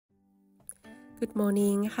Good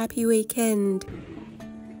morning, happy weekend.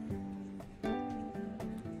 Do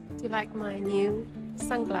you like my new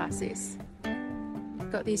sunglasses?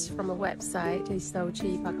 Got these from a website, it's so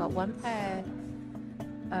cheap. I got one pair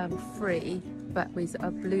free, but with a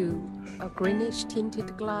greenish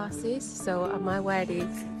tinted glasses. So I might wear the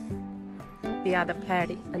other pair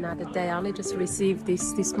another day. I only just received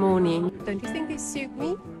this morning. Don't you think these suit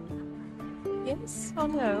me? Yes or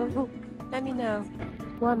no? Let me know.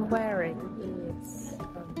 What I'm wearing is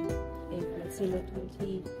a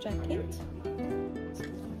flexibility jacket,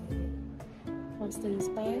 Constance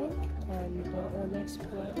bag, and Hermes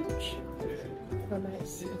watch,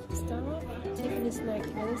 Hermes scarf, Tiffany's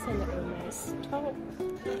necklace, and a Hermes top,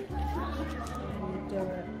 and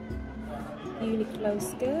Uniqlo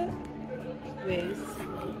skirt with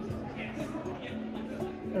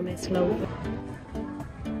Hermes logo.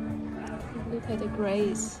 Look at the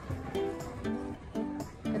grace.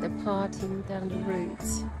 At the parting down the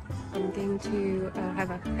route. I'm going to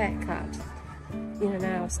have a haircut in an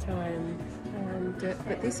hour's time, and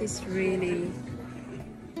but this is really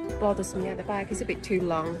bothers me at the back. It's a bit too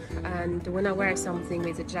long, and when I wear something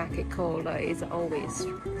with a jacket collar, it's always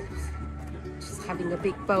just having a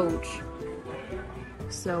big bulge.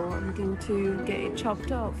 So I'm going to get it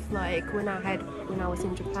chopped off like when I was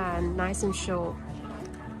in Japan, nice and short.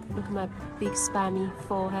 Look at my big spammy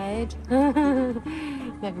forehead.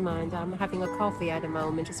 Never mind, I'm having a coffee at the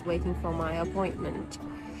moment, just waiting for my appointment.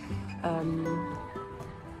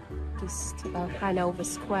 Just Hanover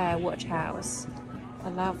Square Watchhouse. I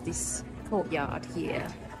love this courtyard here.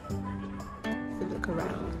 If you look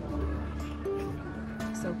around,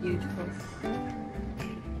 so beautiful.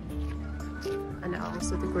 And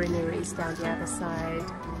also the greenery is down the other side.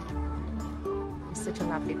 It's such a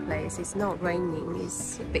lovely place. It's not raining,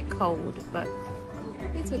 it's a bit cold, but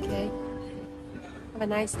it's okay. Have a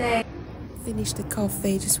nice day. Finished the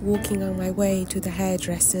coffee, just walking on my way to the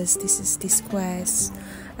hairdressers. This is the squares,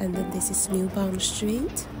 and then this is New Bond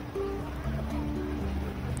Street.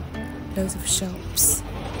 Loads of shops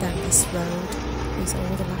down this road with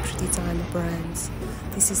all the luxury designer brands.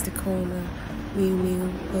 This is the corner, Miu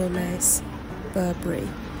Miu, Hermes, Burberry.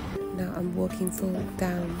 Now I'm walking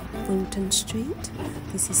down Enroute Street.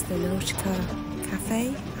 This is the Nochka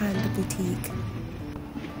Cafe and the boutique.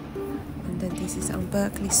 And then this is on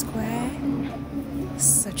Berkeley Square.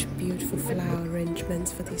 Such beautiful flower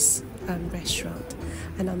arrangements for this restaurant.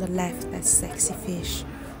 And on the left, that's Sexy Fish,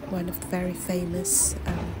 one of the very famous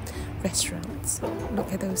restaurants.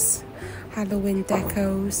 Look at those Halloween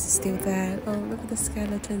decos still there. Oh, look at the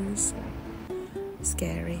skeletons.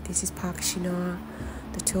 Scary. This is Park Chinois.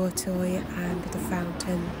 The tortoise and the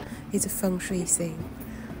fountain is a feng shui thing.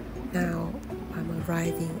 Now I'm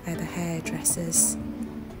arriving at the hairdressers.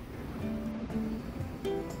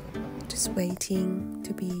 Just waiting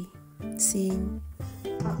to be seen.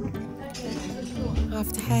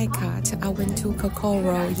 After haircut, I went to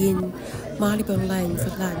COCOCORO in Marylebone Lane for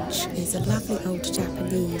lunch. It's a lovely old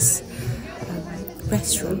Japanese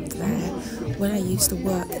restaurant there. When I used to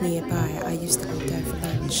work nearby, I used to go there for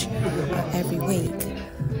lunch every week.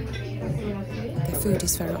 The food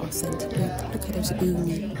is very authentic. Look at those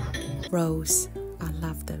uni rolls. I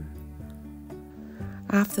love them.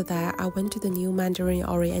 After that, I went to the new Mandarin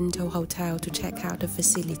Oriental hotel to check out the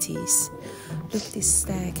facilities. Look at this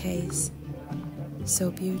staircase.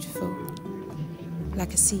 So beautiful.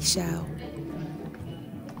 Like a seashell.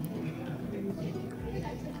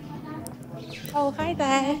 Oh, hi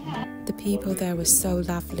there. The people there were so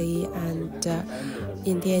lovely, and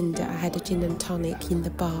in the end I had a gin and tonic in the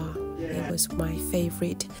bar. It was my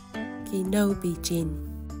favorite Kinobi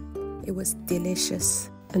gin. It was delicious.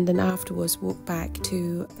 And then afterwards walked back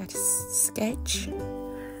to that sketch.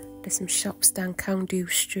 There's some shops down Condu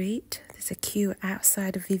Street. There's a queue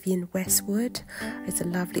outside of Vivian Westwood. There's a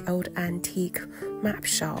lovely old antique map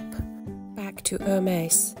shop. Back to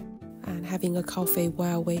Hermes and having a coffee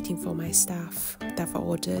while waiting for my stuff that I've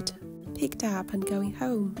ordered. Picked up and going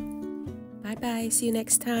home. Bye bye, see you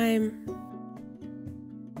next time.